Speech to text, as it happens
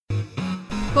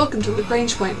Welcome to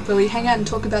Lagrange Point, where we hang out and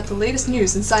talk about the latest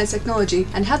news in science technology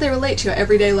and how they relate to your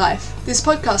everyday life. This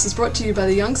podcast is brought to you by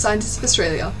the Young Scientists of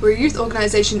Australia. We're a youth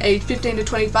organisation aged 15 to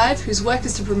 25 whose work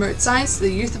is to promote science to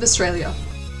the youth of Australia.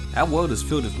 Our world is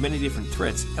filled with many different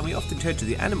threats, and we often turn to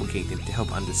the animal kingdom to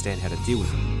help understand how to deal with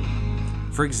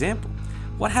them. For example,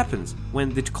 what happens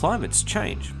when the climates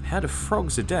change? How do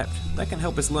frogs adapt? That can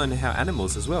help us learn how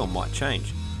animals as well might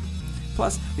change.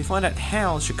 Plus, we find out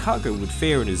how Chicago would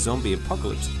fare in a zombie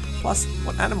apocalypse, plus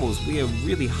what animals we are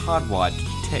really hardwired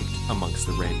to detect amongst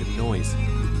the random noise.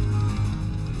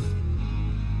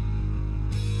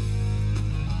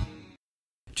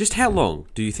 Just how long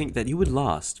do you think that you would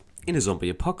last in a zombie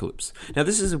apocalypse? Now,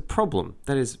 this is a problem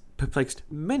that has perplexed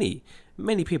many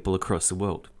people across the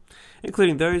world,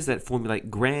 including those that formulate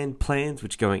grand plans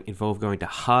which involve going to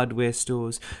hardware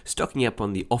stores, stocking up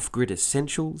on the off-grid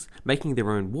essentials, making their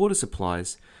own water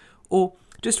supplies, or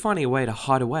just finding a way to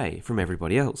hide away from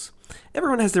everybody else.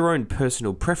 Everyone has their own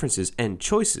personal preferences and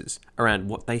choices around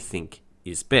what they think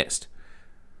is best.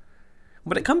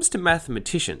 When it comes to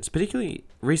mathematicians, particularly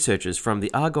researchers from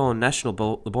the Argonne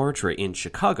National Laboratory in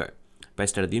Chicago,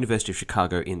 based out of the University of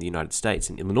Chicago in the United States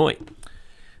in Illinois,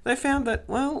 they found that,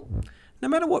 well, no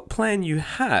matter what plan you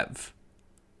have,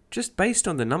 just based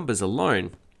on the numbers alone,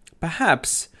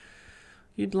 perhaps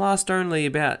you'd last only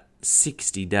about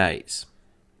 60 days.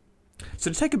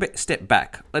 So to take a step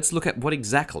back, let's look at what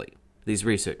exactly these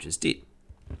researchers did.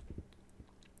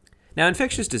 Now,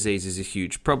 infectious disease is a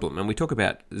huge problem, and we talk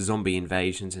about zombie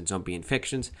invasions and zombie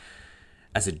infections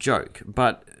as a joke,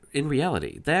 but in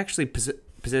reality, they actually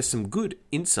possess some good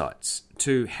insights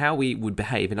to how we would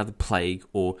behave in other plague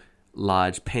or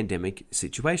large pandemic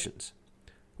situations,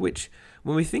 which,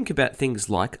 when we think about things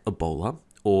like Ebola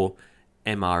or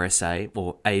MRSA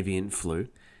or avian flu,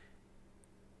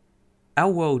 our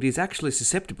world is actually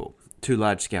susceptible to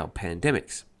large-scale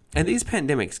pandemics. And these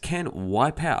pandemics can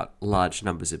wipe out large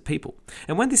numbers of people.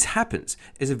 And when this happens,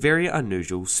 it's a very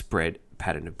unusual spread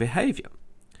pattern of behaviour.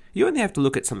 You only have to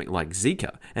look at something like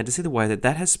Zika and to see the way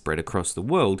that has spread across the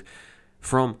world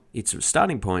from its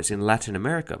starting points in Latin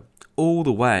America all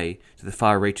the way to the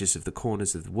far reaches of the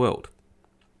corners of the world,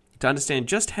 to understand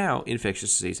just how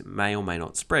infectious disease may or may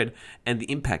not spread and the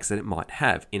impacts that it might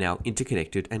have in our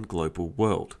interconnected and global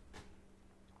world.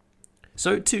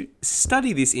 So to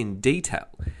study this in detail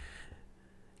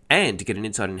and to get an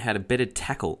insight on how to better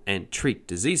tackle and treat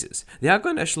diseases, the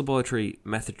Argonne National Laboratory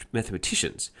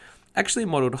mathematicians actually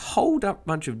modelled a whole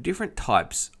bunch of different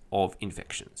types of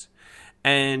infections,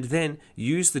 and then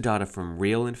use the data from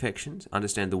real infections,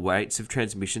 understand the rates of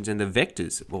transmissions and the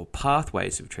vectors or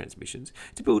pathways of transmissions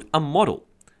to build a model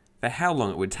for how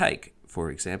long it would take, for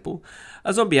example,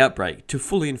 a zombie outbreak to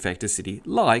fully infect a city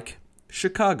like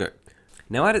Chicago.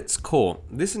 Now, at its core,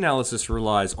 this analysis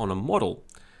relies on a model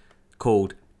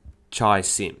called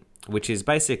CHI-SIM, which is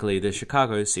basically the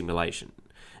Chicago simulation,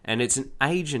 and it's an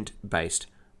agent-based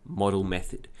model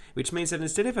method, which means that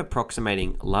instead of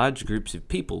approximating large groups of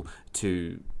people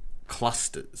to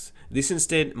clusters, this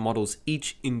instead models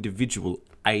each individual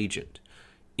agent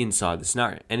inside the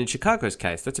scenario. And in Chicago's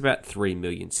case, that's about 3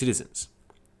 million citizens.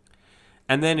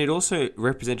 And then it also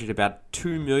represented about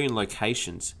 2 million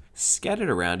locations scattered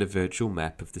around a virtual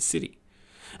map of the city.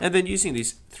 And then using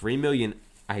these 3 million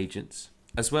agents,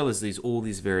 as well as all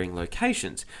these varying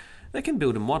locations, they can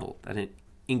build a model that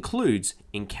includes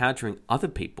encountering other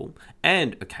people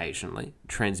and occasionally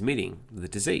transmitting the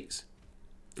disease.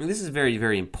 And this is very,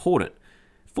 very important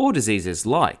for diseases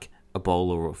like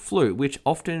Ebola or flu, which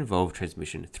often involve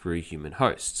transmission through human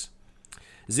hosts.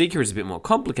 Zika is a bit more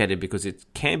complicated because it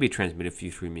can be transmitted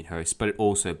through human hosts, but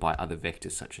also by other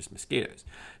vectors such as mosquitoes.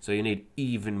 So you need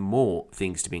even more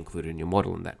things to be included in your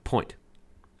model in that point.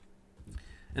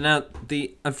 And now,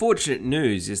 the unfortunate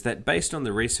news is that based on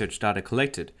the research data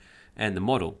collected and the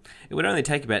model, it would only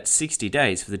take about 60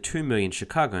 days for the 2 million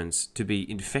Chicagoans to be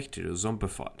infected or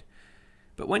zombified.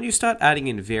 But when you start adding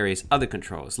in various other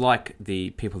controls, like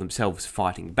the people themselves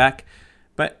fighting back,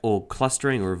 or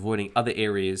clustering or avoiding other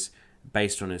areas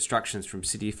based on instructions from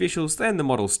city officials, then the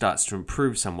model starts to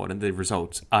improve somewhat and the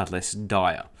results are less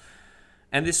dire.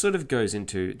 And this sort of goes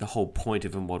into the whole point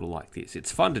of a model like this.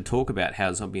 It's fun to talk about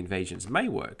how zombie invasions may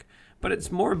work, but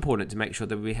it's more important to make sure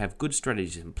that we have good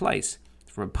strategies in place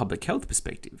from a public health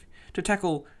perspective to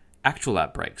tackle actual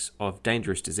outbreaks of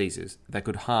dangerous diseases that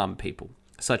could harm people,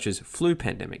 such as flu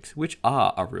pandemics, which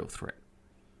are a real threat.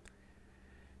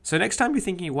 So next time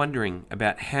you're wondering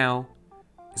about how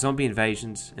zombie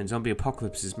invasions and zombie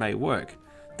apocalypses may work,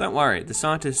 don't worry, the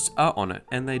scientists are on it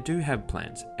and they do have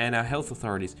plans, and our health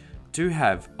authorities do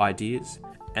have ideas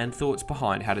and thoughts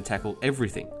behind how to tackle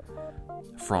everything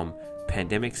from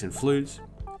pandemics and flus,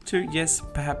 to, yes,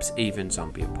 perhaps even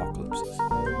zombie apocalypses.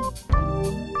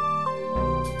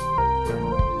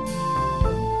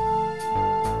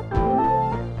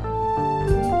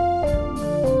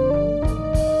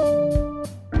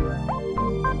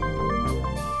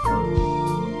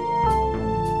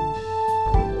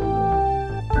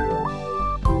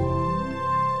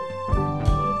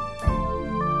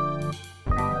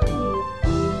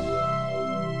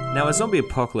 Now, a zombie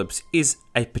apocalypse is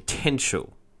a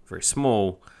potential, very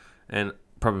small and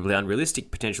probably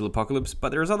unrealistic potential apocalypse, but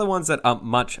there are other ones that are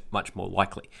much, much more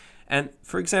likely. And,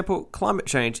 for example, climate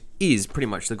change is pretty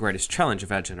much the greatest challenge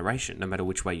of our generation, no matter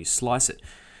which way you slice it.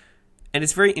 And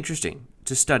it's very interesting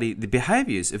to study the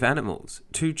behaviours of animals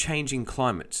to changing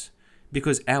climates,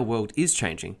 because our world is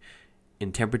changing,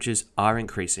 and temperatures are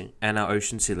increasing, and our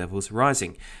ocean sea levels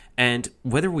rising. And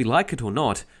whether we like it or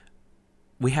not,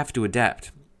 we have to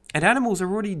adapt. And animals are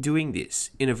already doing this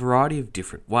in a variety of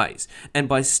different ways. And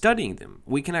by studying them,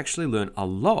 we can actually learn a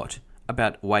lot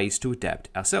about ways to adapt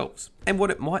ourselves and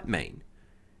what it might mean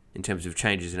in terms of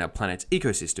changes in our planet's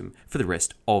ecosystem for the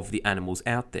rest of the animals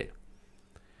out there.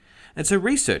 And so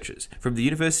researchers from the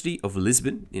University of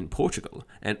Lisbon in Portugal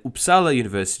and Uppsala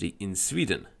University in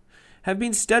Sweden have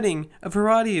been studying a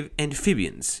variety of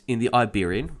amphibians in the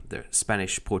Iberian, the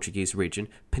Spanish-Portuguese region,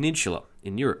 peninsula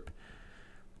in Europe.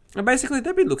 And basically,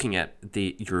 they've been looking at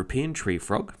the European tree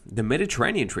frog, the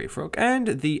Mediterranean tree frog,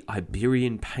 and the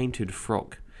Iberian painted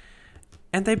frog.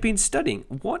 And they've been studying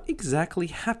what exactly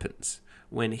happens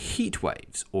when heat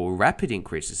waves or rapid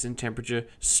increases in temperature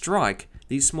strike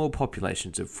these small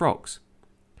populations of frogs.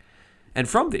 And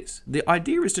from this, the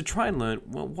idea is to try and learn,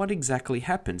 well, what exactly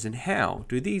happens and how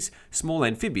do these small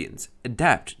amphibians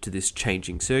adapt to this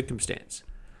changing circumstance.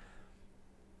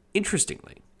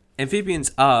 Interestingly,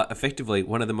 amphibians are effectively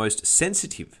one of the most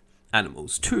sensitive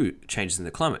animals to changes in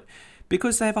the climate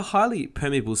because they have a highly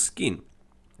permeable skin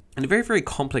and a very, very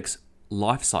complex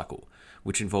life cycle,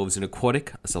 which involves an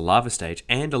aquatic, as a larva stage,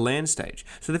 and a land stage.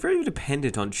 So they're very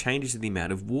dependent on changes in the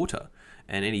amount of water,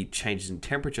 and any changes in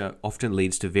temperature often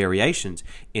leads to variations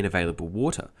in available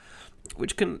water,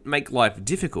 which can make life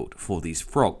difficult for these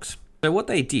frogs. So what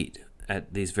they did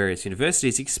at these various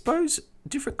universities expose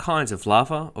different kinds of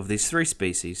larvae of these three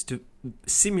species to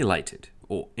simulated,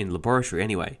 or in laboratory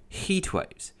anyway, heat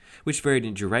waves, which varied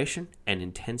in duration and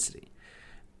intensity.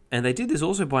 And they did this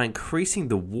also by increasing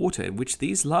the water in which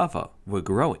these larvae were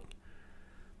growing.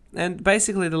 And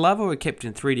basically the larvae were kept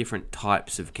in three different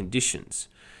types of conditions.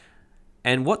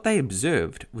 And what they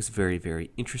observed was very,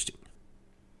 very interesting.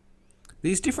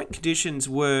 These different conditions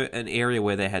were an area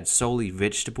where they had solely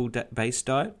vegetable-based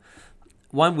diet,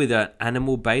 one with an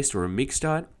animal-based or a mixed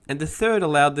diet, and the third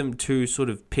allowed them to sort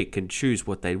of pick and choose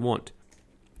what they want.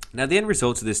 Now, the end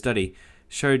results of this study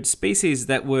showed species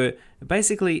that were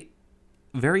basically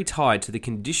very tied to the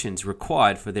conditions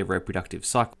required for their reproductive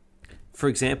cycle. For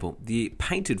example, the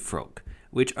painted frog,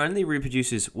 which only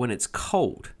reproduces when it's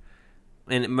cold,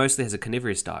 and it mostly has a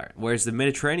carnivorous diet, whereas the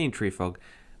Mediterranean tree frog,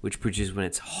 which produces when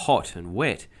it's hot and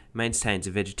wet, maintains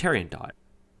a vegetarian diet.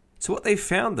 So what they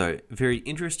found, though, very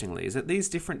interestingly, is that these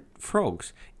different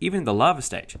frogs, even in the larva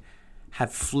stage,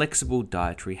 have flexible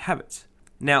dietary habits.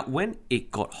 Now, when it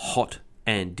got hot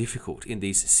and difficult in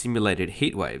these simulated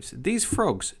heat waves, these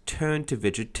frogs turned to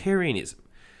vegetarianism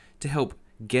to help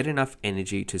get enough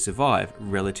energy to survive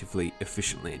relatively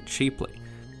efficiently and cheaply.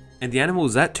 And the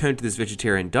animals that turned to this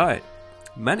vegetarian diet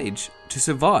managed to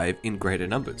survive in greater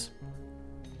numbers.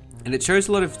 And it shows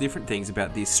a lot of different things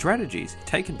about these strategies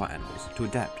taken by animals to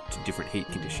adapt to different heat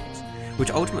conditions,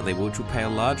 which ultimately will play a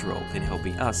large role in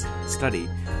helping us study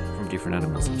from different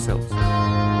animals themselves.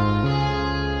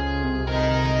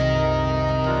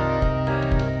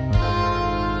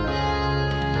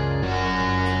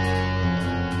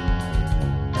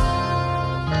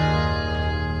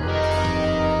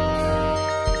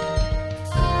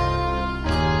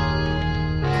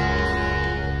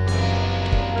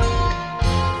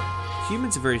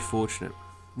 Humans are very fortunate.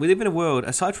 We live in a world,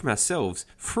 aside from ourselves,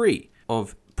 free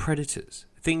of predators,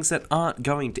 things that aren't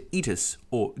going to eat us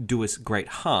or do us great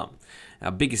harm.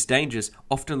 Our biggest dangers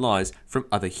often lies from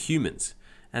other humans,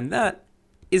 and that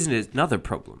isn't another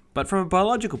problem, but from a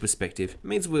biological perspective, it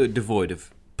means we're devoid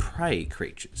of prey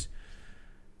creatures.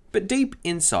 But deep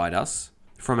inside us,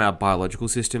 from our biological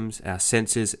systems, our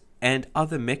senses, and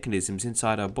other mechanisms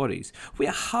inside our bodies, we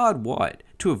are hardwired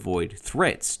to avoid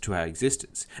threats to our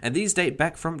existence. And these date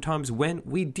back from times when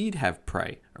we did have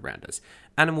prey around us,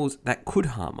 animals that could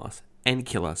harm us and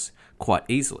kill us quite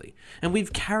easily. And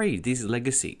we've carried these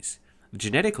legacies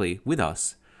genetically with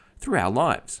us through our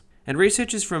lives. And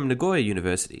researchers from Nagoya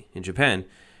University in Japan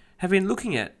have been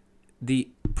looking at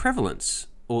the prevalence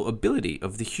or ability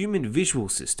of the human visual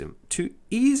system to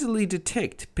easily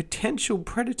detect potential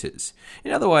predators,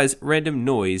 in other words, random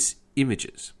noise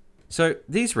images. So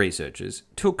these researchers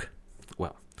took,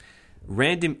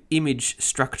 random image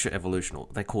structure evolution, or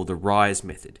they call the RISE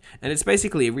method, and it's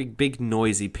basically a big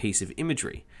noisy piece of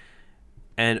imagery.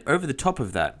 And over the top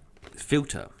of that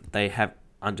filter, they have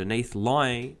underneath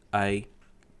lying a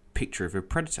picture of a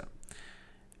predator.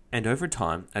 And over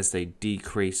time, as they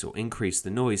decrease or increase the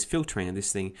noise filtering in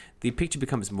this thing, the picture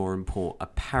becomes more and more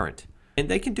apparent. And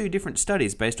they can do different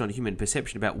studies based on human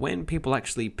perception about when people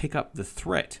actually pick up the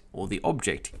threat or the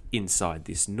object inside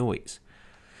this noise.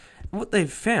 What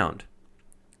they've found,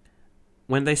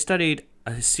 when they studied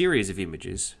a series of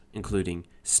images, including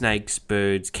snakes,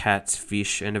 birds, cats,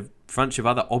 fish, and a bunch of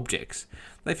other objects,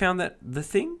 they found that the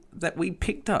thing that we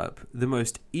picked up the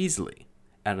most easily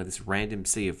out of this random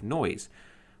sea of noise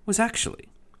was actually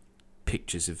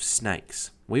pictures of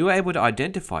snakes. We were able to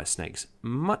identify snakes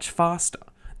much faster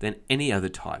than any other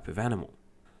type of animal.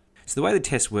 So the way the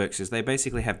test works is they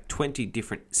basically have 20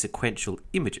 different sequential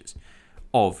images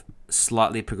of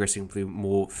slightly progressively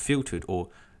more filtered or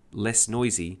less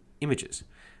noisy images.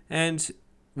 And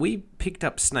we picked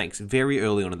up snakes very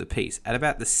early on in the piece at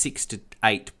about the 6 to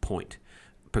 8 point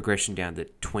progression down the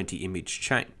 20 image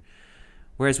chain.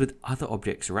 Whereas with other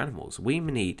objects or animals, we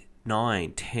need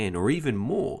 9, 10, or even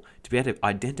more to be able to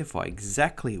identify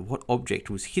exactly what object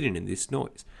was hidden in this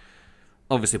noise.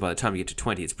 Obviously, by the time you get to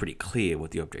 20, it's pretty clear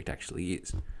what the object actually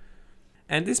is.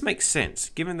 And this makes sense,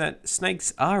 given that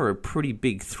snakes are a pretty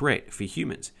big threat for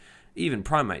humans. Even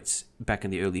primates, back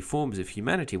in the early forms of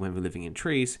humanity when we're living in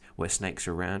trees, where snakes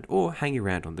are around or hang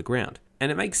around on the ground.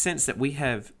 And it makes sense that we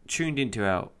have tuned into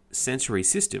our sensory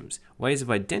systems ways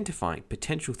of identifying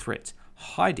potential threats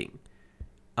hiding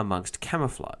amongst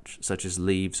camouflage, such as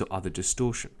leaves or other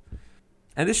distortion.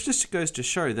 And this just goes to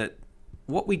show that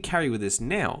what we carry with us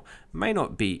now may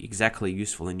not be exactly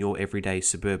useful in your everyday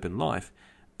suburban life,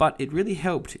 but it really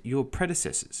helped your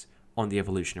predecessors on the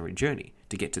evolutionary journey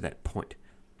to get to that point.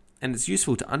 And it's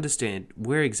useful to understand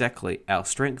where exactly our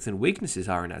strengths and weaknesses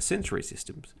are in our sensory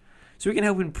systems, so we can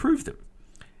help improve them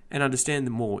and understand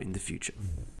them more in the future.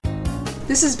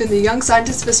 This has been the Young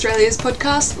Scientists of Australia's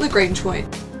podcast, Lagrange Point.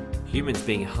 Humans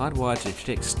being hardwired to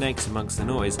detect snakes amongst the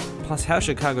noise, plus how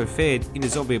Chicago fared in a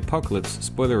zombie apocalypse,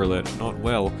 spoiler alert, not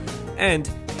well, and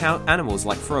how animals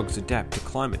like frogs adapt to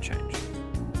climate change.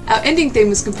 Our ending theme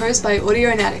was composed by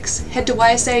Audionautics. Head to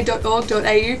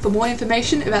ysa.org.au for more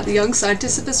information about the Young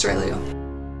Scientists of Australia.